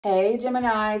Hey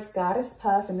Gemini, it's Goddess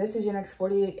Puff, and this is your next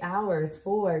 48 hours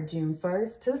for June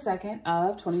 1st to the 2nd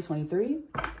of 2023.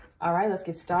 All right, let's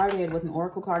get started with an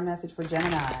oracle card message for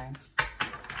Gemini.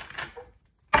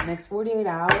 Next 48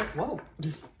 hours,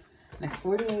 Next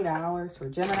 48 hours for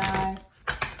Gemini,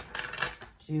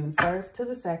 June 1st to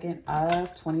the 2nd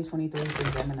of 2023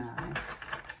 for Gemini.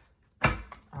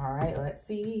 All right, let's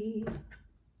see.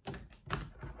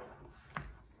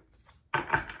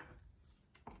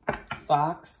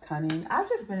 Fox, cunning. I've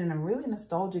just been in a really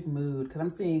nostalgic mood because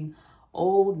I'm seeing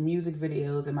old music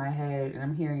videos in my head and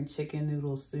I'm hearing Chicken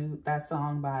Noodle Soup, that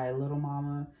song by Little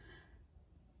Mama.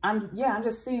 I'm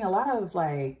just seeing a lot of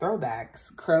like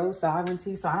throwbacks, Crow,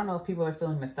 Sovereignty. So I don't know if people are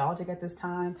feeling nostalgic at this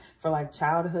time for like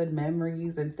childhood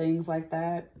memories and things like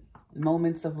that.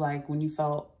 Moments of like when you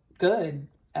felt good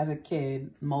as a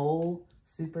kid. Mole,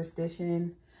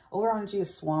 Superstition. Overall energy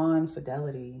is Swan,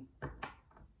 Fidelity.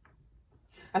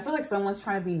 I feel like someone's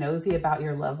trying to be nosy about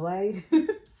your love life.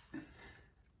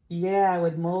 Yeah,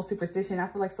 with Mole, Superstition, I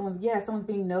feel like someone's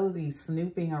being nosy,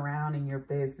 snooping around in your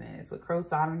business. With Crow,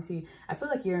 Sovereignty, I feel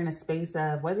like you're in a space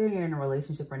of, whether you're in a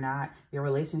relationship or not, your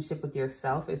relationship with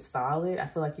yourself is solid. I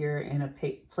feel like you're in a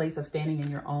place of standing in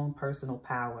your own personal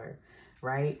power,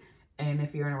 right? And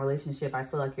if you're in a relationship, I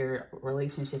feel like your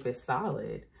relationship is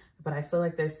solid. But I feel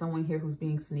like there's someone here who's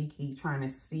being sneaky, trying to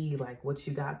see like what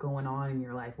you got going on in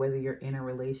your life, whether you're in a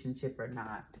relationship or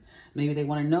not. Maybe they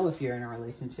want to know if you're in a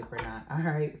relationship or not. All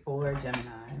right, for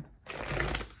Gemini.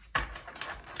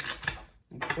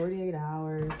 Next 48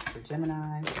 hours for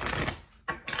Gemini.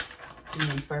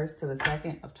 June 1st to the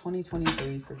 2nd of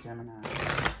 2023 for Gemini.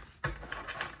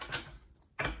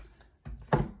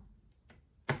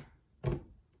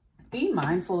 Be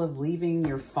mindful of leaving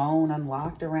your phone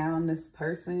unlocked around this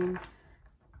person.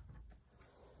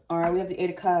 All right, we have the 8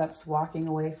 of Cups, walking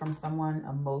away from someone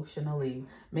emotionally,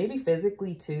 maybe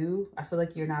physically too. I feel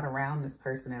like you're not around this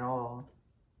person at all.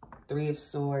 3 of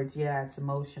Swords, yeah, it's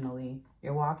emotionally.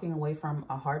 You're walking away from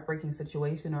a heartbreaking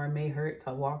situation, or it may hurt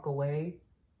to walk away,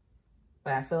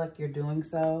 but I feel like you're doing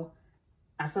so.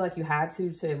 I feel like you had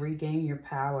to regain your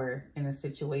power in a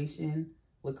situation.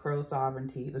 With Crow,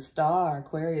 Sovereignty. The Star,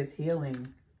 Aquarius,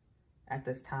 healing at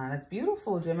this time. That's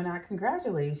beautiful, Gemini.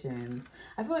 Congratulations.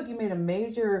 I feel like you made a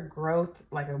major growth,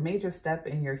 like a major step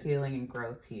in your healing and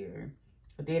growth here.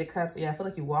 With the 8 of Cups, yeah, I feel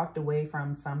like you walked away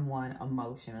from someone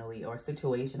emotionally or a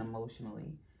situation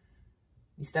emotionally.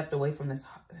 You stepped away from this,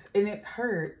 and it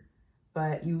hurt,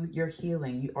 but you're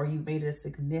healing, or you made a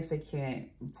significant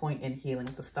point in healing.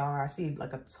 With the Star, I see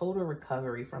like a total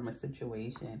recovery from a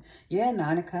situation. Yeah,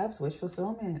 9 of Cups, wish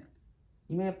fulfillment.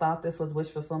 You may have thought this was wish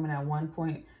fulfillment at one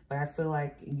point, but I feel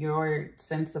like your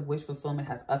sense of wish fulfillment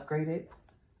has upgraded.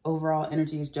 Overall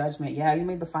energy is Judgment. Yeah, you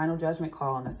made the final judgment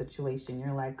call on the situation.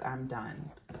 You're like, I'm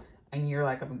done. And you're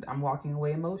like, I'm walking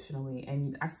away emotionally.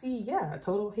 And I see, yeah,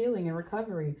 total healing and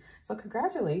recovery. So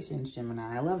congratulations,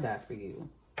 Gemini. I love that for you.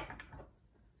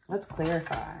 Let's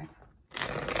clarify.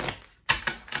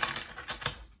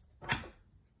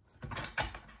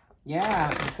 Yeah,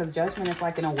 because Judgment is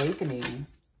like an awakening.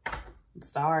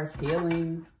 Stars,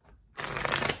 healing.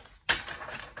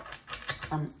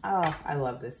 Oh, I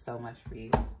love this so much for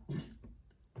you.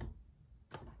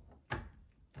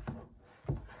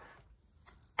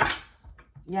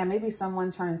 Yeah, maybe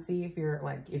someone's trying to see if you're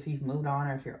like, if you've moved on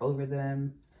or if you're over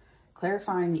them.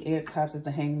 Clarifying the 8 of Cups is the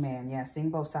Hangman. Yeah,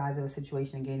 seeing both sides of a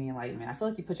situation and gaining enlightenment. I feel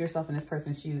like you put yourself in this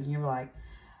person's shoes and you're like,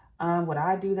 would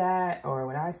I do that? Or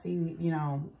would I see, you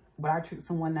know, would I treat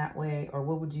someone that way? Or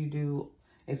what would you do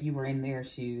if you were in their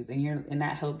shoes? And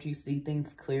that helped you see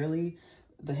things clearly.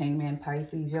 The Hangman,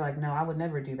 Pisces, you're like, no, I would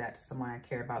never do that to someone I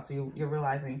care about. So you're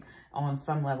realizing on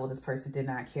some level, this person did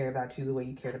not care about you the way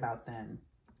you cared about them.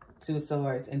 2 of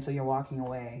Swords, until you're walking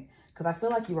away. Because I feel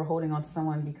like you were holding on to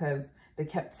someone because they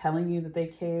kept telling you that they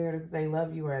cared, or that they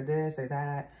love you, or this or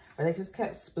that, or they just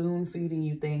kept spoon feeding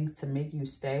you things to make you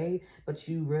stay. But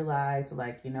you realized,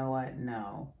 like, you know what?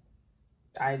 No,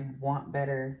 I want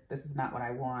better. This is not what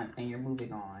I want. And you're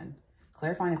moving on.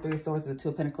 Clarifying the 3 of Swords is the 2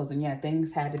 of Pentacles. And yeah,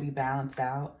 things had to be balanced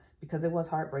out because it was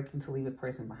heartbreaking to leave this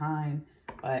person behind.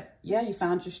 But yeah, you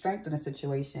found your strength in a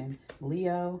situation.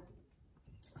 Leo,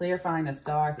 clarifying the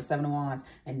Stars, the 7 of Wands.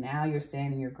 And now you're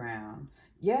standing your ground.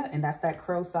 Yeah, and that's that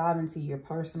Crow, Sovereignty, your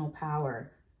personal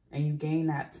power. And you gain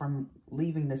that from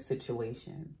leaving this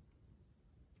situation.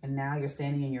 And now you're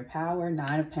standing in your power.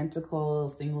 9 of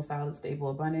Pentacles, single, solid, stable,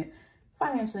 abundant,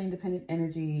 financially independent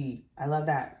energy. I love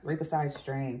that. Right beside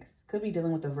strength. Could be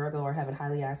dealing with a Virgo or have it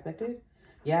highly aspected.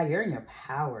 Yeah, you're in your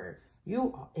power.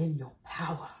 You are in your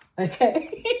power,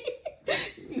 okay?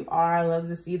 You are. I love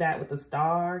to see that with the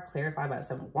Star, clarified by the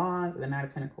 7 of Wands and the 9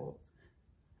 of Pentacles.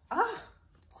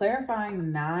 clarifying the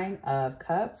 9 of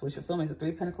Cups, which fulfillment is the 3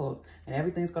 of Pentacles, and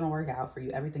everything's going to work out for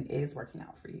you. Everything is working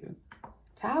out for you.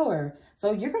 Tower.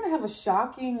 So you're going to have a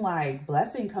shocking like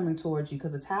blessing coming towards you,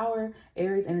 because the Tower,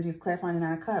 Aries energy, is clarifying the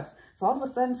 9 of Cups. So all of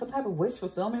a sudden, some type of wish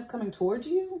fulfillment is coming towards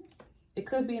you. It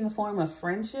could be in the form of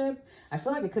friendship. I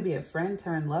feel like it could be a friend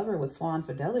turned lover with swan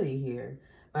fidelity here.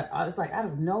 But it's like out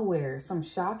of nowhere, some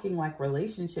shocking like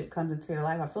relationship comes into your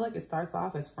life. I feel like it starts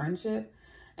off as friendship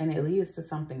and it leads to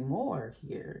something more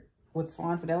here with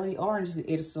swan fidelity. Orange is the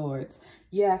 8 of Swords.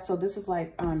 Yeah, so this is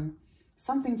like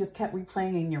something just kept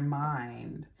replaying in your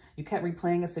mind. You kept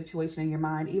replaying a situation in your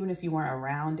mind, even if you weren't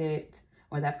around it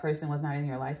or that person was not in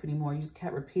your life anymore. You just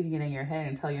kept repeating it in your head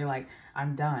until you're like,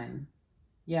 I'm done.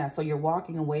 Yeah, so you're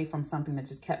walking away from something that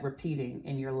just kept repeating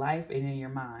in your life and in your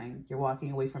mind. You're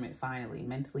walking away from it finally,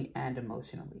 mentally and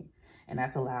emotionally. And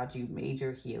that's allowed you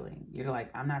major healing. You're like,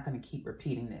 I'm not going to keep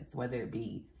repeating this, whether it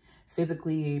be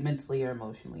physically, mentally, or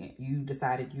emotionally. You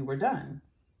decided you were done.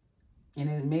 And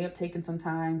it may have taken some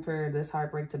time for this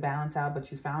heartbreak to balance out,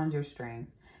 but you found your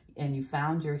strength and you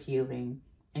found your healing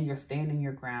and you're standing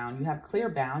your ground. You have clear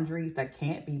boundaries that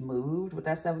can't be moved with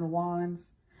that 7 of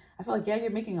Wands. I feel like, yeah, you're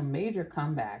making a major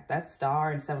comeback. That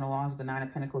Star and 7 of Wands with the 9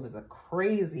 of Pentacles is a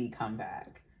crazy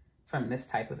comeback from this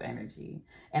type of energy.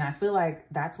 And I feel like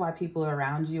that's why people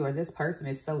around you or this person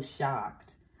is so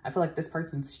shocked. I feel like this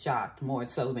person's shocked more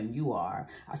so than you are.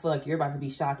 I feel like you're about to be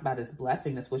shocked by this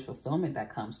blessing, this wish fulfillment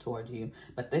that comes towards you.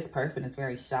 But this person is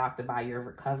very shocked by your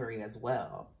recovery as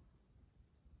well.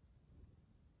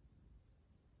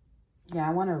 Yeah,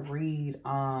 I want to read,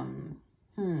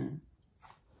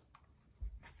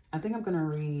 I think I'm going to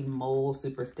read Mole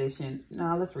Superstition.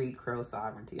 No, let's read Crow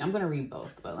Sovereignty. I'm going to read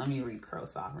both, but let me read Crow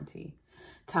Sovereignty.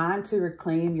 Time to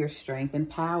reclaim your strength and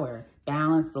power.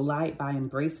 Balance the light by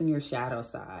embracing your shadow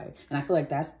side. And I feel like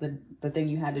that's the thing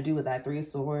you had to do with that 3 of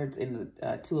Swords and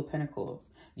the 2 of Pentacles.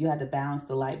 You had to balance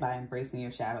the light by embracing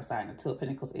your shadow side. And the 2 of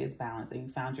Pentacles is balance. And you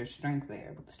found your strength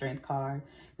there with the Strength card.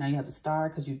 Now you have the Star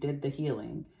because you did the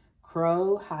healing.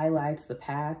 Crow highlights the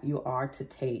path you are to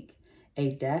take.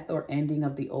 A death or ending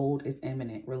of the old is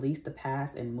imminent. Release the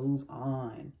past and move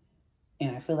on.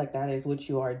 And I feel like that is what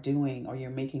you are doing, or you're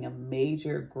making a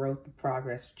major growth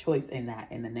progress choice in that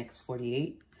in the next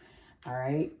 48. All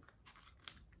right.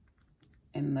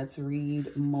 And let's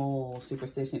read Mole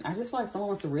Superstition. I just feel like someone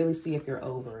wants to really see if you're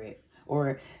over it,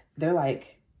 or they're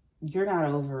like, you're not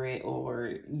over it,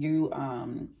 or you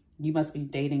must be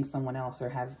dating someone else or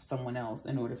have someone else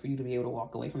in order for you to be able to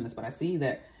walk away from this. But I see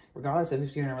that regardless of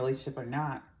if you're in a relationship or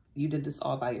not, you did this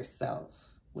all by yourself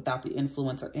without the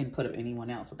influence or input of anyone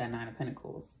else with that 9 of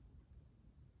Pentacles.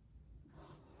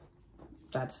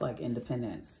 That's like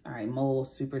independence. All right, Mole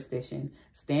Superstition.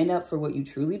 Stand up for what you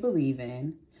truly believe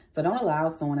in. So don't allow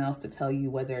someone else to tell you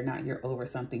whether or not you're over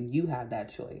something. You have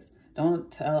that choice.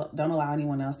 Don't allow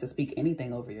anyone else to speak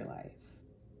anything over your life.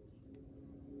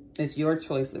 It's your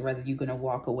choice whether you're going to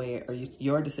walk away, or it's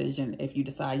your decision if you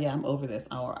decide, yeah, I'm over this,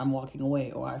 or I'm walking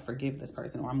away, or I forgive this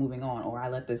person, or I'm moving on, or I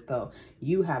let this go.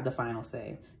 You have the final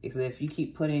say. Because if you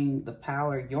keep putting the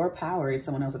power, your power, in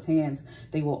someone else's hands,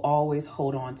 they will always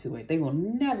hold on to it. They will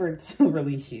never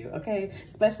release you, okay?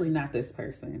 Especially not this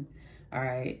person, all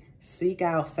right? Seek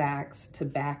out facts to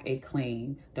back a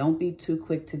claim. Don't be too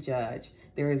quick to judge.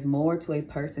 There is more to a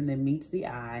person than meets the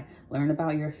eye. Learn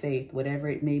about your faith, whatever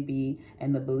it may be,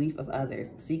 and the belief of others.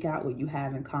 Seek out what you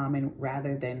have in common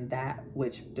rather than that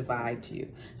which divides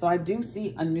you. So I do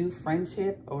see a new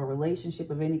friendship or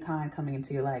relationship of any kind coming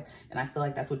into your life. And I feel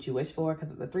like that's what you wish for,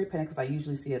 because the 3 of Pentacles I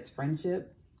usually see as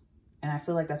friendship. And I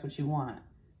feel like that's what you want.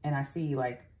 And I see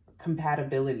like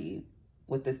compatibility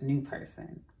with this new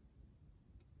person.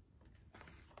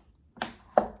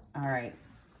 All right,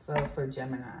 so for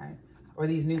Gemini, or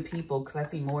these new people, because I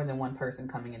see more than one person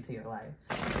coming into your life.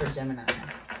 For Gemini.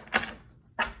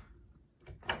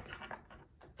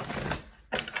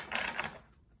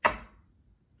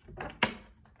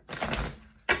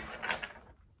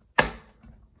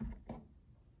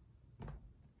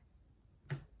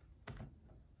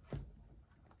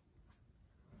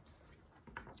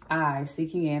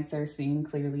 Seeking answers, seeing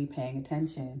clearly, paying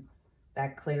attention.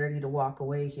 That clarity to walk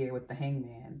away here with the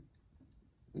Hangman.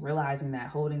 Realizing that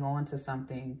holding on to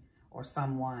something or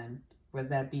someone, whether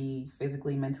that be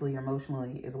physically, mentally, or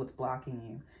emotionally, is what's blocking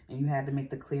you. And you had to make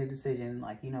the clear decision,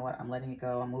 like, you know what, I'm letting it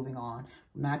go, I'm moving on.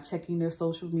 I'm not checking their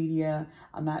social media,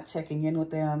 I'm not checking in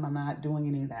with them, I'm not doing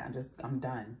any of that, I'm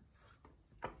done.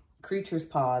 Creature's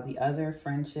Paw, the other,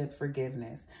 friendship,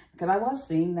 forgiveness. Because I was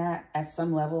seeing that at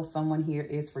some level, someone here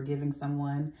is forgiving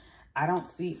someone. I don't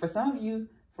see, for some of you,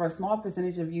 for a small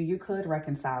percentage of you, you could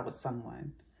reconcile with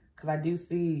someone. Because I do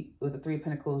see with the Three of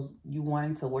Pentacles, you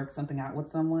wanting to work something out with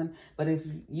someone. But if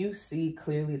you see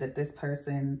clearly that this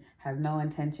person has no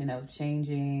intention of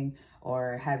changing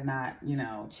or has not, you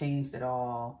know, changed at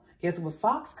all. Because with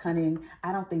Fox Cunning,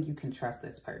 I don't think you can trust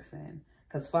this person.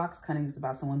 Because Fox Cunning is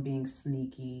about someone being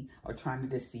sneaky or trying to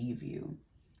deceive you.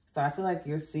 So I feel like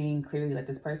you're seeing clearly that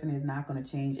this person is not going to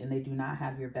change and they do not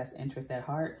have your best interest at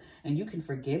heart. And you can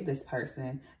forgive this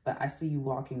person, but I see you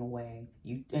walking away.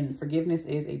 And forgiveness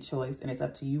is a choice, and it's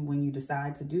up to you when you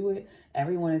decide to do it.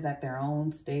 Everyone is at their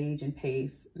own stage and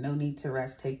pace. No need to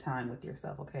rush. Take time with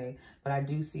yourself, okay? But I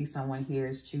do see someone here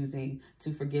is choosing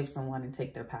to forgive someone and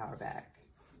take their power back.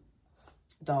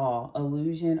 Doll,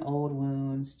 illusion, old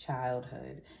wounds,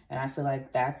 childhood. And I feel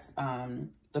like that's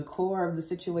the core of the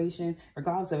situation,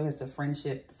 regardless of if it's a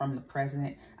friendship from the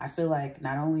present. I feel like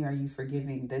not only are you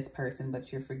forgiving this person,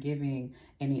 but you're forgiving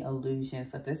any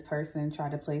illusions that this person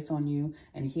tried to place on you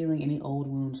and healing any old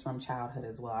wounds from childhood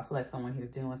as well. I feel like someone here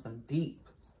is doing some deep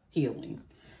healing.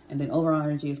 And then overall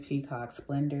energy is Peacock,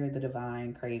 splendor, the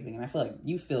divine, craving. And I feel like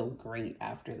you feel great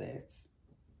after this.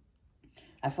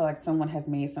 I feel like someone has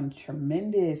made some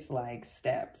tremendous like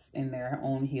steps in their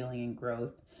own healing and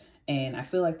growth. And I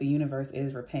feel like the universe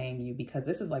is repaying you, because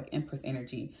this is like Empress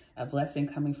energy, a blessing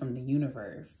coming from the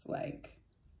universe. Like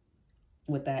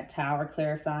with that Tower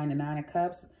clarifying the Nine of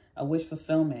Cups, a wish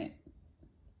fulfillment.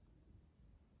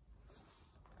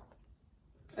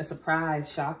 A surprise,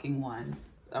 shocking one,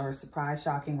 or a surprise,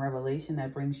 shocking revelation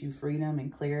that brings you freedom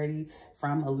and clarity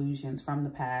from illusions, from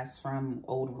the past, from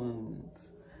old wounds.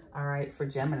 All right, for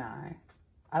Gemini.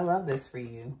 I love this for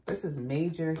you. This is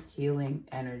major healing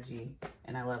energy,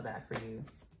 and I love that for you,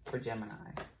 for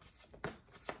Gemini.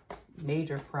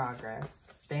 Major progress,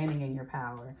 standing in your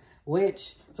power.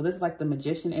 Witch, so this is like the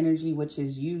Magician energy, which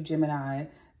is you, Gemini,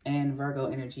 and Virgo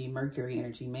energy, Mercury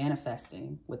energy,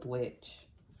 manifesting with Witch.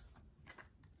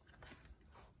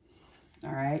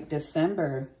 All right,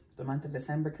 December. The month of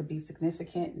December could be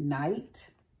significant. Night,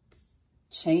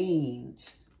 change,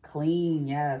 clean,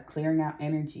 yes, clearing out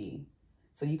energy.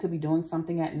 So you could be doing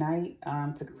something at night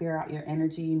to clear out your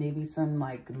energy, maybe some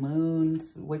like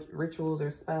moons, rituals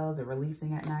or spells or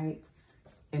releasing at night,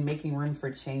 and making room for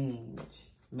change.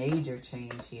 Major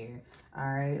change here. All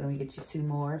right, let me get you two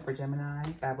more for Gemini.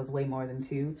 That was way more than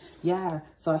two. Yeah,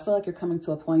 so I feel like you're coming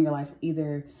to a point in your life,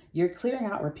 either you're clearing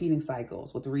out repeating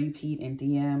cycles with repeat and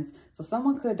DMs. So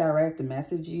someone could direct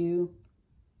message you,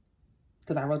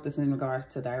 because I wrote this in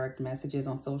regards to direct messages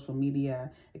on social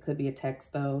media. It could be a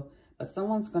text though. But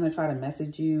someone's going to try to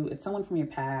message you. It's someone from your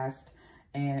past,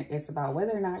 and it's about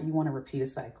whether or not you want to repeat a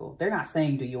cycle. They're not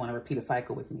saying, do you want to repeat a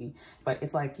cycle with me? But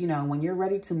it's like, you know, when you're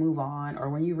ready to move on,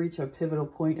 or when you reach a pivotal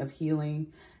point of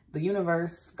healing, the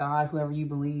universe, God, whoever you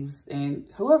believe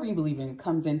in,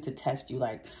 comes in to test you.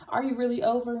 Like, are you really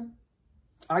over?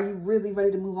 Are you really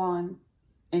ready to move on?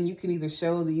 And you can either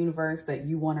show the universe that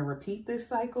you want to repeat this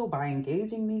cycle by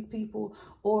engaging these people,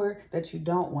 or that you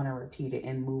don't want to repeat it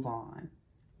and move on.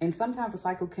 And sometimes the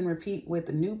cycle can repeat with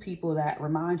the new people that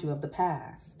remind you of the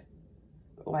past.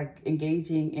 Like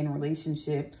engaging in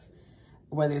relationships,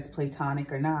 whether it's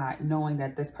platonic or not, knowing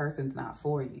that this person's not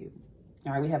for you.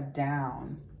 All right, we have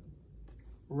down,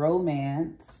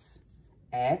 romance,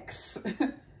 ex,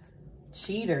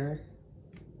 cheater,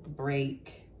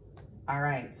 break. All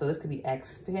right, so this could be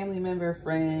ex, family member,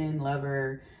 friend,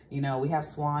 lover. You know, we have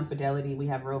swan, fidelity, we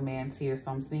have romance here.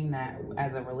 So I'm seeing that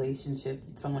as a relationship,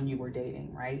 someone you were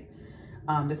dating, right?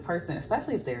 This person,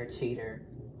 especially if they're a cheater,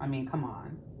 I mean, come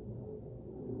on.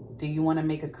 Do you want to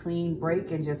make a clean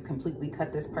break and just completely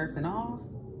cut this person off?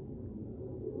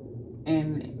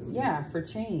 And yeah, for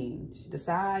change,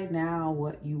 decide now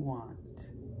what you want.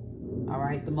 All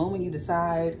right, the moment you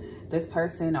decide, this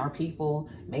person or people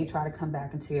may try to come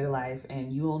back into your life,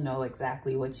 and you'll know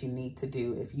exactly what you need to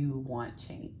do if you want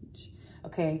change.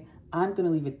 Okay, I'm going to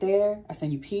leave it there. I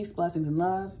send you peace, blessings, and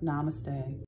love. Namaste.